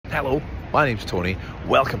Hello, my name's Tony.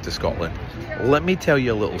 Welcome to Scotland. Let me tell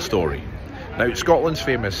you a little story. Now, Scotland's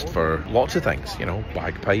famous for lots of things, you know,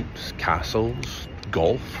 bagpipes, castles,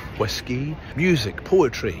 golf, whiskey, music,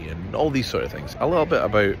 poetry, and all these sort of things. A little bit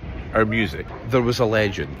about our music. There was a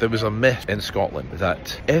legend, there was a myth in Scotland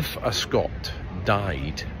that if a Scot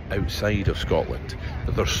died outside of Scotland,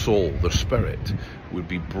 that their soul, their spirit, would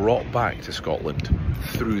be brought back to Scotland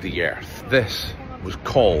through the earth. This was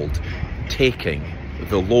called taking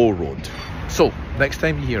the low road. So, next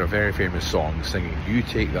time you hear a very famous song singing, "You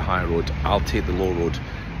take the high road, I'll take the low road,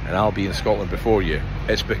 and I'll be in Scotland before you,"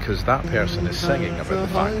 it's because that person is singing about the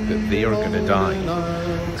fact that they are going to die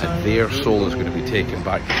and their soul is going to be taken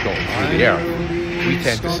back to Scotland through the earth. We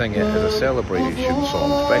tend to sing it as a celebration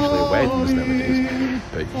song, especially at weddings nowadays.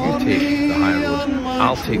 But you take the high road,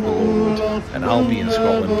 I'll take the low road, and I'll be in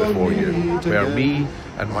Scotland before you, where me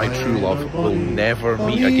and my true love will never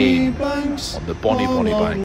meet again on the bonny, bonny bank.